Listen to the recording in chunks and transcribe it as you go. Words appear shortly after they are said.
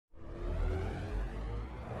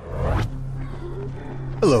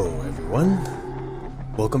Hello, everyone.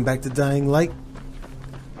 Welcome back to Dying Light.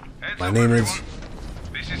 My name is...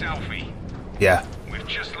 This is Alfie. Yeah. We've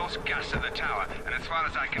just lost gas at the tower, and as far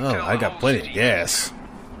as I can Oh, tell, I got plenty of gas.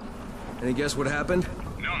 Any guess what happened?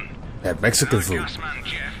 None. Had Mexican Our food. gas man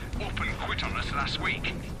Jeff up and quit on us last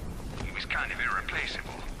week. He was kind of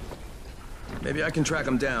irreplaceable. Maybe I can track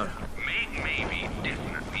him down. Maybe,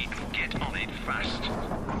 definitely, get on it fast.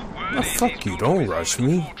 Word Oh, is fuck he's you, got don't his rush own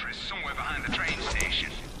me. fortress somewhere behind the train station.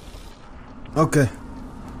 Okay.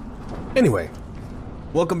 Anyway,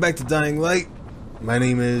 welcome back to Dying Light. My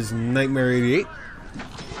name is Nightmare88.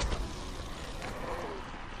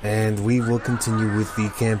 And we will continue with the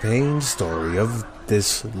campaign story of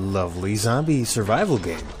this lovely zombie survival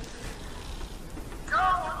game.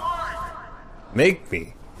 Make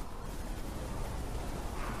me.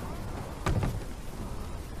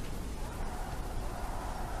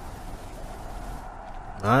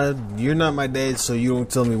 You're not my dad, so you don't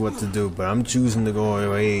tell me what to do, but I'm choosing to go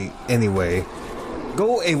away anyway.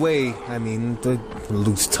 Go away, I mean, the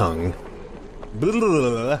loose tongue.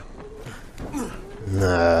 Blah.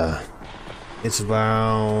 Nah. It's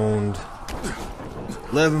around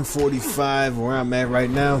 11:45 where I'm at right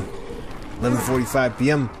now. 11:45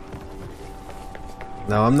 p.m.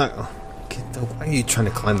 No, I'm not... Why are you trying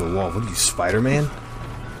to climb the wall? What are you, Spider-Man?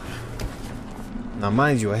 Now,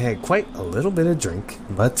 mind you, I had quite a little bit of drink,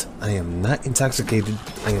 but I am not intoxicated.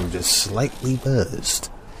 I am just slightly buzzed.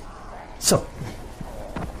 So,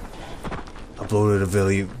 uploaded a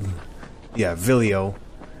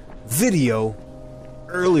video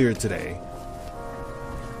earlier today.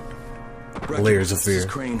 Brecken, Layers of fear. This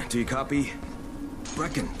is Crane, do you copy?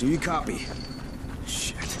 Brecken, do you copy?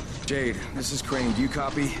 Shit. Jade, this is Crane, do you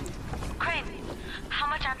copy? Crane, how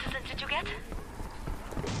much antizin did you get?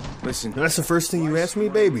 Listen. That's the first thing you asked me,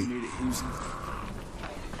 baby.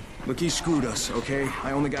 Look, he screwed us, okay?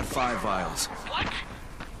 I only got 5 vials. What?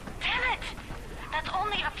 Damn it! That's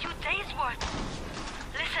only a few days worth.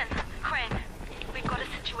 Listen, Crane, we've got a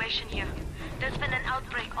situation here. There's been an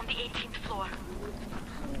outbreak on the 18th floor.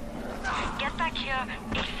 Get back here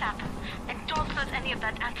ASAP, and don't lose any of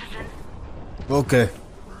that antizin. Okay.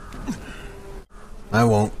 I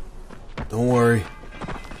won't. Don't worry.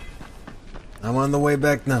 I'm on the way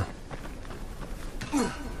back now.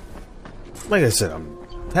 Like I said, I'm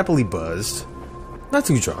happily buzzed. Not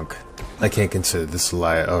too drunk. I can't consider this a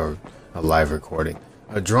live recording.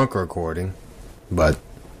 A drunk recording. But,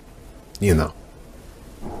 you know.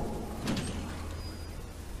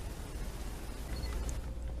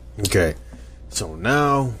 Okay. So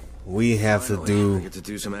now we have to do... I get to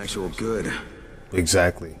do some actual good.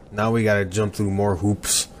 Exactly. Now we gotta jump through more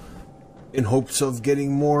hoops in hopes of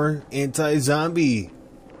getting more anti-zombie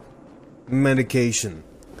medication.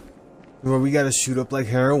 Where we gotta shoot up like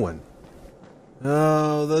heroin.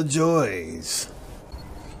 Oh, the joys.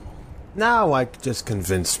 Now I just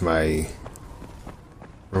convinced my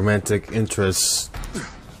romantic interest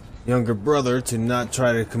younger brother to not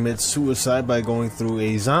try to commit suicide by going through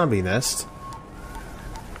a zombie nest.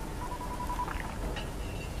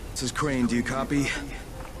 This is Crane, do you copy?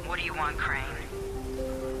 What do you want, Crane?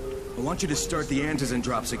 I want you to start the antizin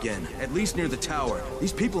drops again, at least near the tower.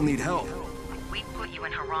 These people need help. We put you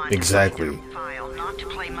in Haran Exactly. to find your file, not to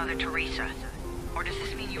play Mother Teresa. Or does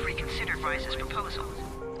this mean you've reconsidered Rice's proposal?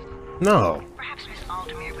 No. Perhaps Miss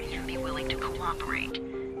Aldermere would even be willing to cooperate.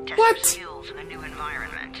 Test What? her skills in a new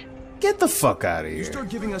environment. Get the fuck out of You here. start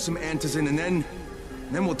giving us some antizin and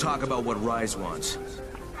then we'll talk about what Rise wants.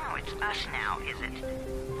 Oh, it's us now, is it?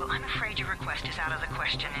 Well, I'm afraid your request is out of the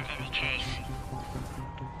question in any case.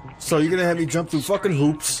 So you're gonna have me jump through fucking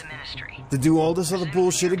hoops The ministry. to do all this other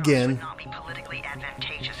bullshit again? Would not be politically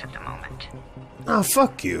advantageous at the moment. Ah,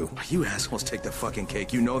 fuck you. You assholes take the fucking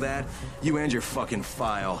cake, you know that? You and your fucking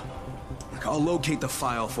file. Look, I'll locate the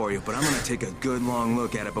file for you, but I'm gonna take a good long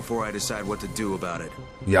look at it before I decide what to do about it.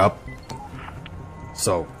 Yup.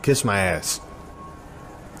 So, kiss my ass.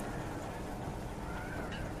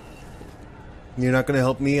 You're not gonna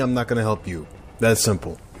help me, I'm not gonna help you. That's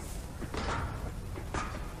simple.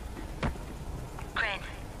 Crane,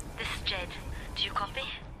 this is Jade. Do you copy?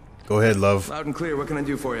 Go ahead, love. Loud and clear, what can I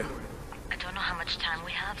do for you? I don't know how much time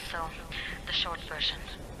we have, so the short version.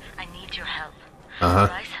 I need your help. Uh-huh.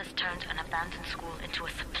 Rice has turned an abandoned school into a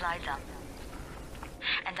supply dump.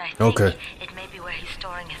 And I think Okay. it may be where he's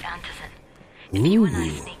storing his antizin. If you and I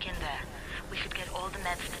Ooh. sneak in there, we could get all the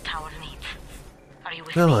meds the tower needs. Are you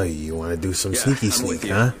with Oh, me? you wanna do some Yeah, sneaky I'm sneak, with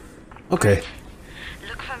you. huh? Okay.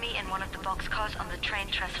 Look for me in one of the boxcars on the train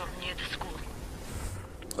trestle near the school.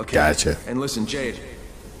 Okay. Gotcha. And listen, Jade,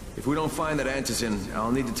 if we don't find that antizin,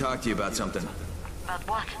 I'll need to talk to you about something. About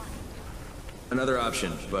what? Another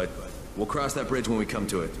option, but we'll cross that bridge when we come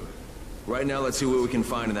to it. Right now, let's see what we can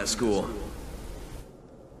find in that school.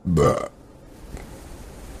 Bah.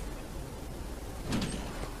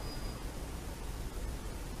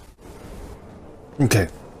 Okay.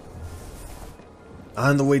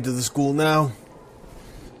 On the way to the school now.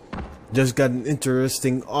 Just got an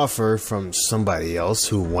interesting offer from somebody else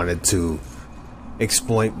who wanted to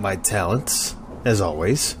exploit my talents, as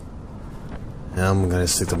always. And I'm gonna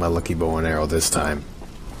stick to my lucky bow and arrow this time.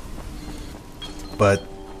 But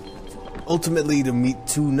ultimately to meet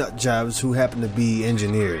two nut jobs who happen to be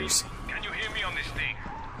engineers. Can you hear me on this thing?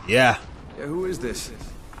 Yeah. Yeah, who is this?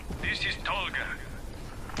 This is Tolga.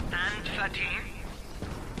 And Fatin?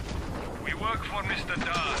 We work for Mr.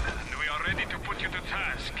 Dahl, and we are ready to put you to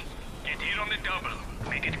task. Get here on the double.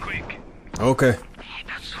 Make it quick. Okay. Hey,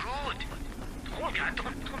 that's rude. Tolga,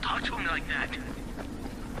 don't talk to me like that.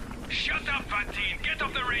 Shut up, Fatin. Get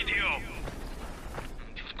off the radio.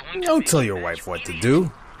 Don't tell your wife what to do.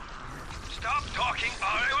 Stop talking or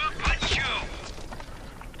I will punch you.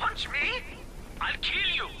 Punch me? I'll kill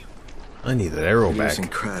you. I need that arrow back.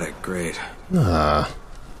 Idiosyncratic, great.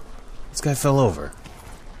 This guy fell over.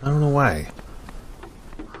 I don't know why.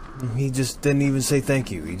 He just didn't even say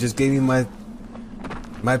thank you. He just gave me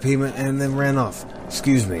my payment and then ran off.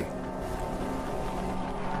 Excuse me.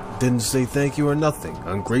 Didn't say thank you or nothing.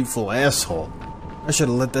 Ungrateful asshole. I should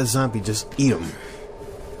have let that zombie just eat him.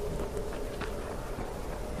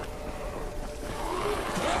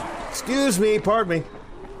 Excuse me, pardon me.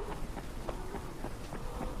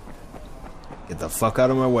 Get the fuck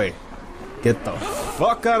out of my way. Get the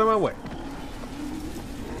fuck out of my way.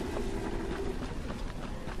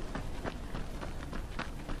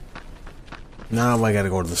 Now I gotta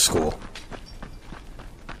go to the school.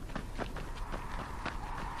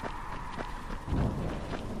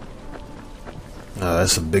 Oh,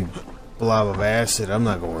 that's a big blob of acid. I'm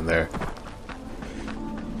not going there.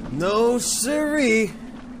 No, siree.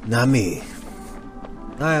 Not me.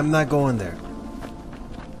 I am not going there.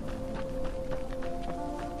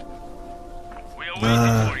 We are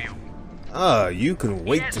waiting for you. You can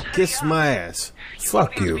wait Yes, to hurry kiss up. my ass.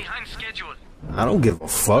 Fuck Everything's you. behind schedule. I don't give a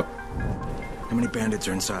fuck. How many bandits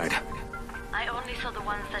are inside? I only saw the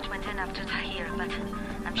ones that went in after Tahir, but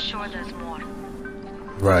I'm sure there's more.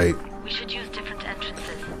 Right. We should use different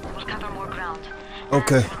entrances. We'll cover more ground.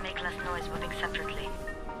 Okay. And we'll make less noise moving separately.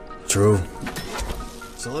 True.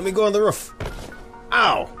 So let me go on the roof.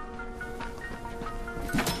 Ow!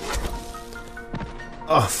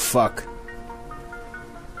 Oh, fuck.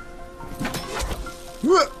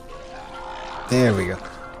 There we go.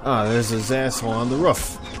 Oh, there's this asshole on the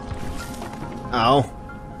roof. Ow.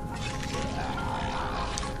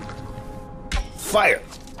 Fire!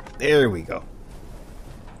 There we go.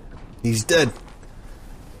 He's dead.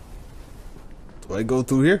 Do I go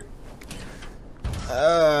through here?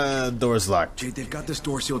 Door's locked. Jade, they've got this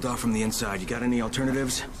door sealed off from the inside. You got any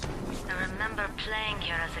alternatives? I remember playing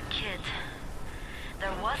here as a kid.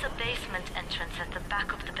 There was a basement entrance at the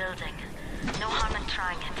back of the building. No harm in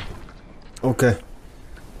trying it. Okay.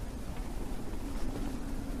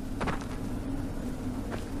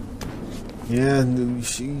 Yeah,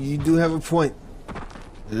 you do have a point.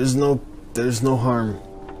 There's no harm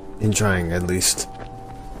in trying, at least.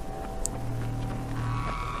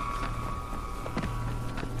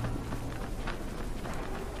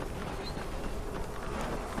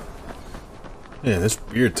 Yeah, this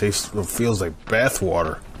beer feels like bath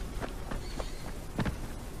water.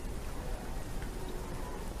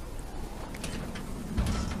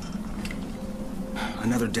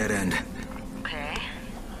 Another dead end. Okay.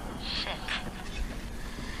 Shit.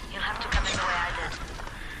 You'll have to come in the way I did.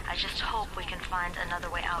 I just hope we can find another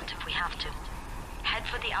way out if we have to. Head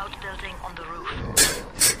for the outbuilding on the roof.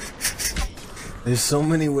 There's so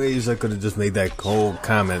many ways I could have just made that whole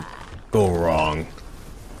comment go wrong.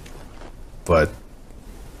 But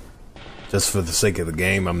just for the sake of the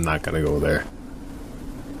game, I'm not gonna go there.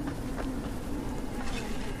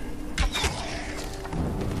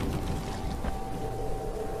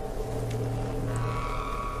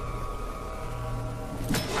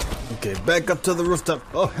 Okay, back up to the rooftop.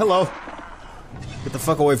 Oh, hello. Get the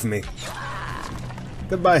fuck away from me.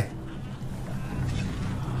 Goodbye.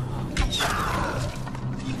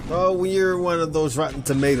 Oh, you're one of those rotten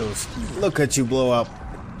tomatoes. Look at you blow up.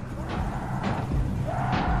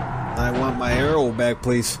 I want my arrow back,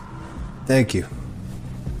 please. Thank you.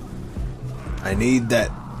 I need that.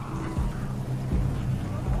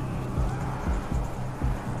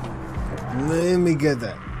 Let me get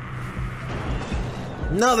that.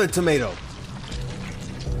 Another tomato.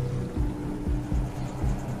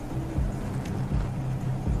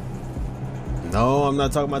 No, I'm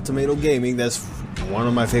not talking about Tomato Gaming. That's one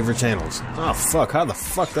of my favorite channels. Oh, fuck. How the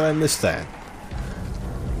fuck did I miss that?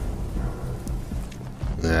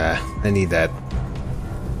 Nah, I need that.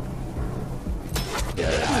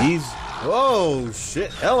 Yeah, he's... Whoa,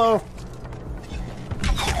 shit. Hello.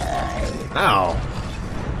 Ow.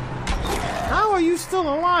 How are you still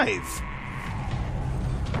alive?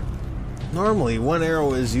 Normally, one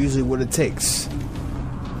arrow is usually what it takes.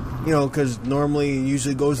 You know, because normally it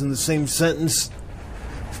usually goes in the same sentence.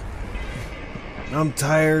 I'm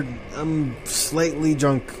tired. I'm slightly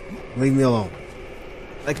drunk. Leave me alone.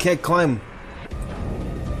 I can't climb.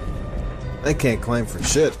 I can't climb for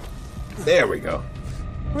shit. There we go.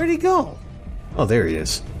 Where'd he go? Oh, there he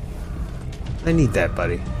is. I need that,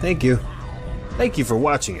 buddy. Thank you. Thank you for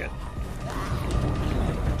watching it.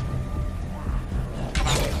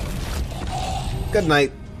 Good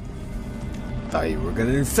night. Thought you were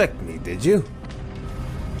gonna infect me, did you?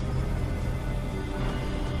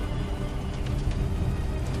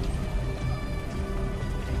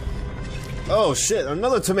 Oh shit,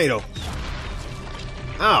 another tomato.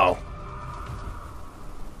 Ow.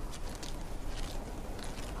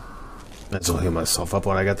 Might as well heal myself up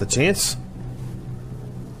when I got the chance.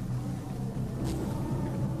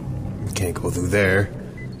 Can't go through there.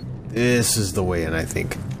 This is the way in, I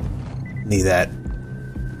think. Need that.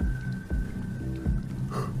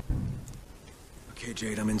 Okay,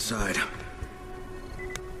 Jade, I'm inside.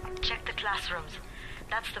 Check the classrooms.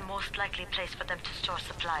 That's the most likely place for them to store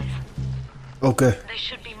supplies. Okay. They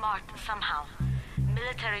should be marked somehow.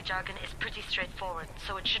 Military jargon is pretty straightforward,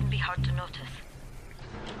 so it shouldn't be hard to notice.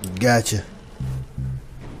 Gotcha.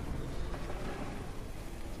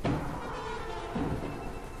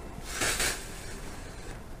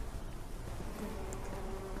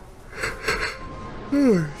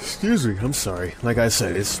 Excuse me, I'm sorry. Like I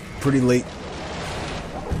said, it's pretty late.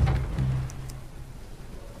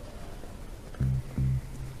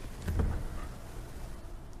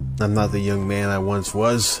 I'm not the young man I once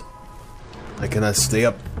was. I cannot stay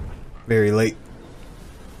up very late.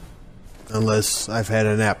 Unless I've had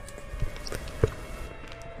a nap.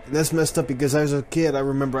 And that's messed up because as a kid, I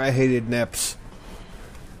remember I hated naps.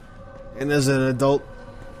 And as an adult,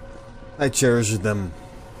 I cherish them.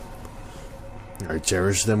 I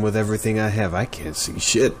cherish them with everything I have. I can't see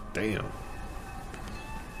shit. Damn.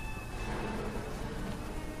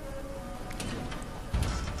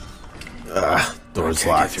 Door's Can't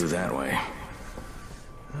get locked. through that way.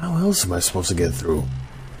 How else am I supposed to get through?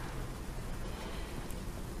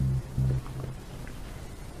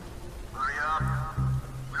 Hurry up.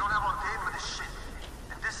 We don't have all day for this shit.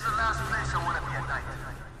 And this is the last place I want to be at night.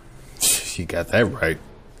 You got that right. Did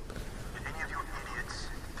any of you idiots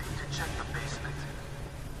think to check the basement?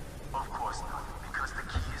 Of course not, because the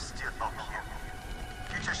key is still up here.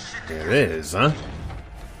 Get your shit There together. it is, huh?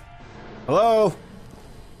 Hello?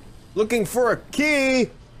 Looking for a key?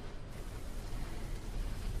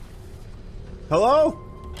 Hello?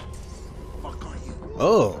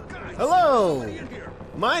 Oh. Hello!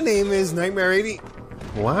 My name is Nightmare 80.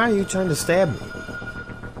 Why are you trying to stab me?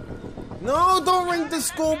 No, don't ring the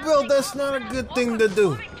school bell. That's not a good thing to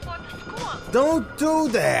do. Don't do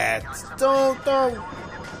that. Don't.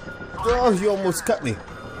 Oh, you almost cut me.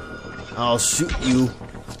 I'll shoot you.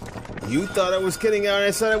 You thought I was kidding out.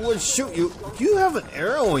 I said I would shoot you. You have an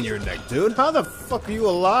arrow in your neck, dude. How the fuck are you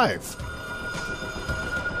alive? Oh,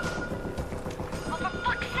 for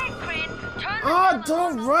fuck's sake, Crane! Turn Oh,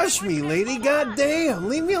 don't rush me, lady. Goddamn.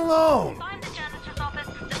 Leave me alone. Find the janitor's office.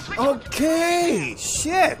 The switch Okay.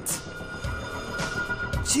 Shit.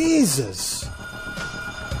 Jesus.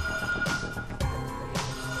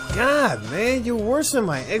 God, man, you're worse than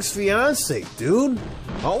my ex-fiance, dude.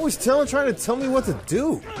 Always trying to tell me what to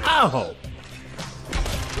do. Ow!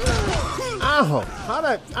 Ow! How'd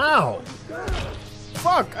I... Ow!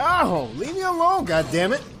 Fuck! Ow! Leave me alone,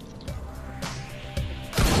 goddammit!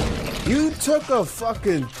 You took a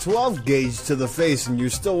fucking 12 gauge to the face and you're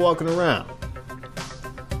still walking around.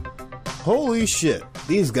 Holy shit.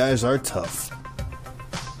 These guys are tough.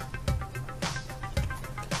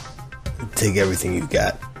 Take everything you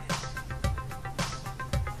got.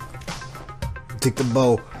 Take the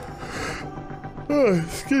bow. Oh,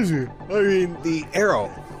 excuse me. I mean, the arrow.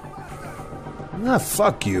 Ah,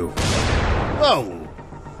 fuck you. Whoa!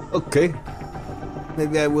 Okay.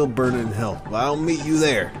 Maybe I will burn in hell, but I'll meet you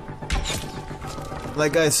there.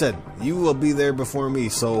 Like I said, you will be there before me,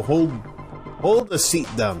 so hold the seat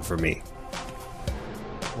down for me.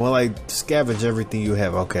 While I scavenge everything you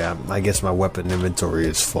have. Okay, I guess my weapon inventory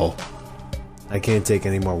is full. I can't take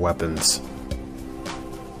any more weapons.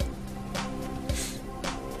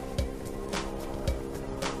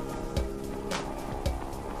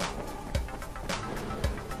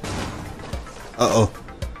 Uh-oh.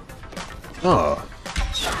 Oh.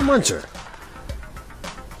 Muncher.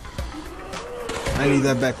 I need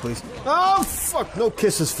that back, please. Oh, fuck. No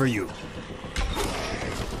kisses for you.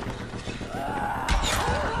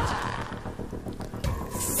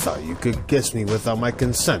 Thought you could kiss me without my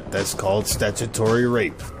consent. That's called statutory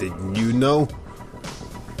rape. Didn't you know?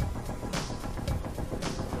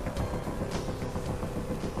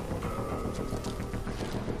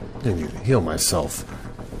 I need to heal myself.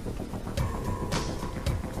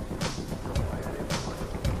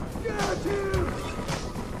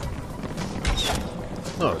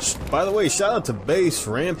 Oh, by the way, shout out to Base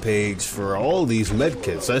Rampage for all these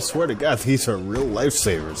medkits. I swear to God, these are real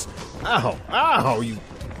lifesavers. Ow! Ow! You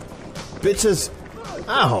bitches!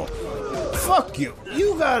 Ow! Fuck you!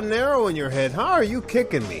 You got an arrow in your head. How are you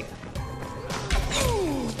kicking me?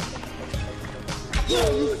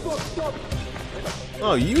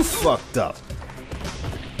 Oh, you fucked up.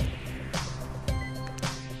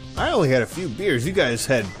 I only had a few beers. You guys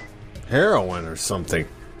had heroin or something.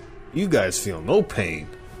 You guys feel no pain.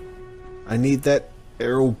 I need that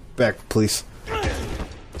arrow back, please.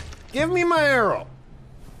 Give me my arrow!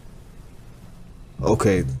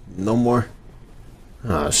 Okay, no more?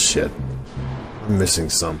 Ah, shit. I'm missing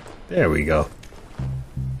some. There we go.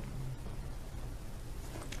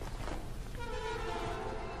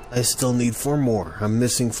 I still need 4 more. I'm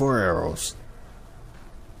missing 4 arrows.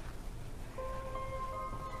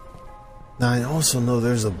 Now, I also know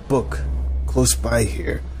there's a book close by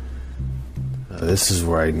here. This is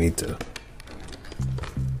where I need to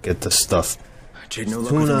get the stuff. Jade, no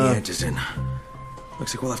luck with the Antizin.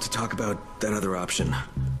 Looks like we'll have to talk about that other option.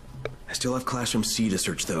 I still have Classroom C to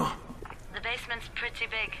search, though. The basement's pretty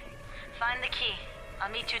big. Find the key. I'll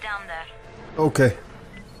meet you down there. Okay.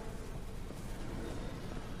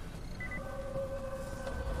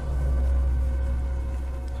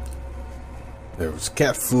 There was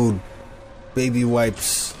cat food, baby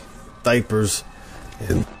wipes, diapers,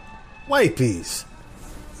 and wipies.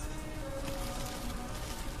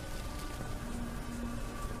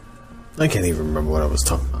 I can't even remember what I was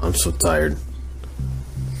talking about. I'm so tired.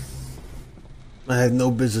 I had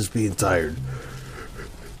no business being tired.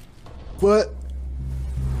 But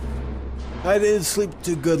I didn't sleep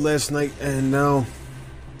too good last night, and now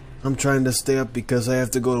I'm trying to stay up because I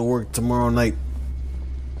have to go to work tomorrow night.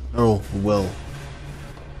 Oh, well.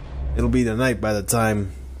 It'll be tonight by the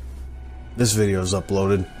time this video is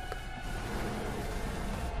uploaded.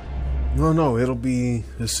 No, it'll be...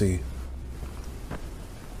 Let's see.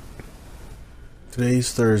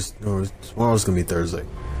 Today's Thursday. No, tomorrow's gonna be Thursday.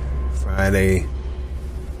 Friday.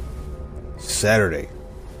 Saturday.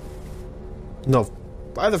 No,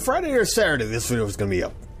 either Friday or Saturday this video is gonna be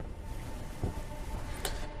up.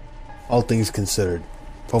 All things considered.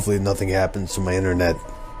 Hopefully nothing happens to my internet.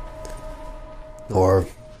 Or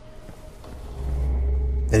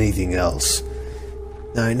anything else.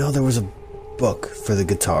 Now I know there was a book for the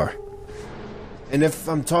guitar. And if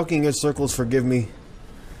I'm talking in circles, forgive me.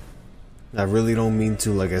 I really don't mean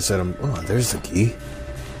to. Like I said, oh, there's the key.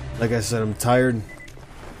 Like I said, I'm tired.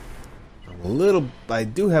 I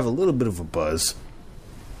do have a little bit of a buzz.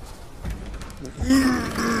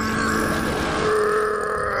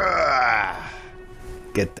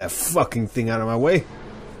 Get that fucking thing out of my way.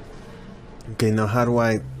 Okay, now how do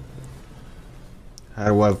I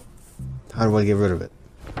get rid of it?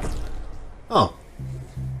 Oh.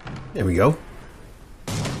 There we go.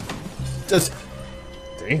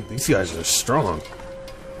 Dang, these guys are strong.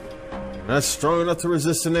 Not strong enough to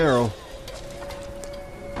resist an arrow.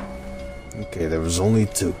 Okay, there was only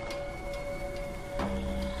 2.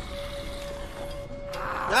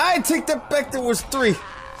 I take that back, there was 3.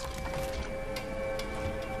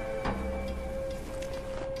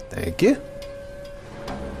 Thank you.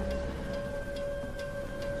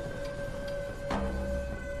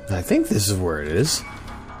 I think this is where it is.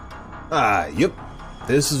 Ah, yep.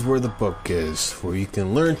 This is where the book is, where you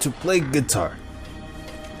can learn to play guitar.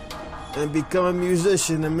 And become a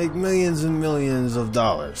musician and make millions and millions of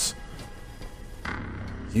dollars.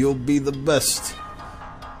 You'll be the best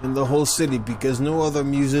in the whole city because no other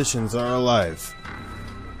musicians are alive.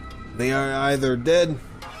 They are either dead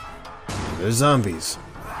or they're zombies.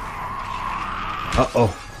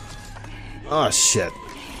 Uh-oh. Oh, shit.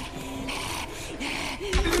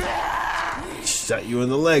 Shot you in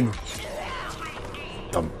the leg.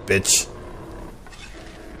 Dumb bitch.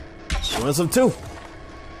 You want some too?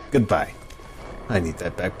 Goodbye. I need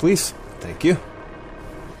that back, please. Thank you.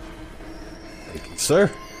 Thank you, sir,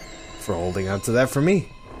 for holding on to that for me.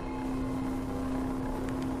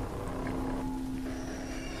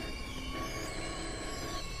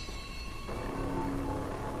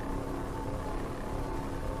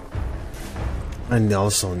 I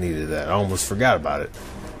also needed that. I almost forgot about it.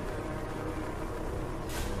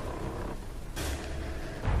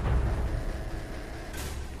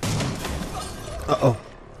 Uh-oh.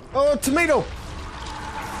 Oh, tomato!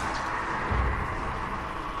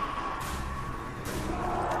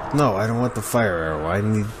 No, I don't want the fire arrow. I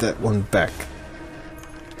need that one back.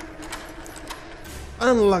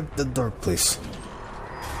 Unlock the door, please.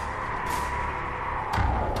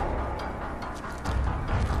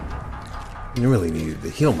 I really needed to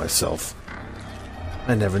heal myself.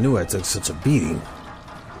 I never knew I took such a beating.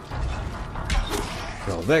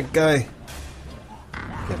 Kill that guy.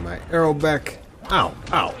 Get my arrow back. Ow,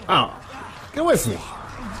 ow, ow. Get away from me.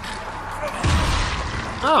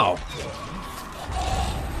 Ow.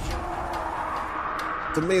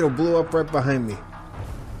 Tomato blew up right behind me.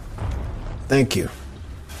 Thank you.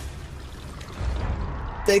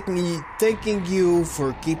 Thanking you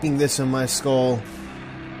for keeping this in my skull.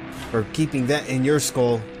 Or keeping that in your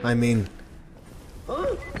skull, I mean.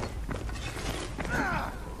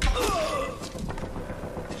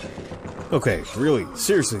 Okay, really,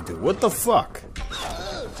 seriously, dude, what the fuck?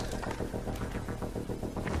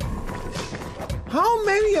 How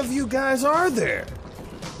many of you guys are there?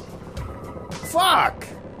 Fuck!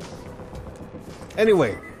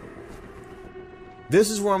 Anyway, this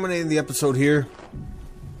is where I'm gonna end the episode here.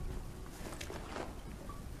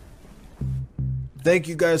 Thank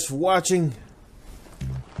you guys for watching.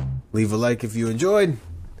 Leave a like if you enjoyed.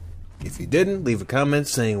 If you didn't, leave a comment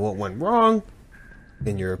saying what went wrong,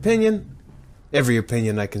 in your opinion. Every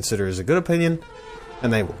opinion I consider is a good opinion.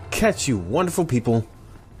 And I will catch you wonderful people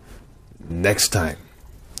next time.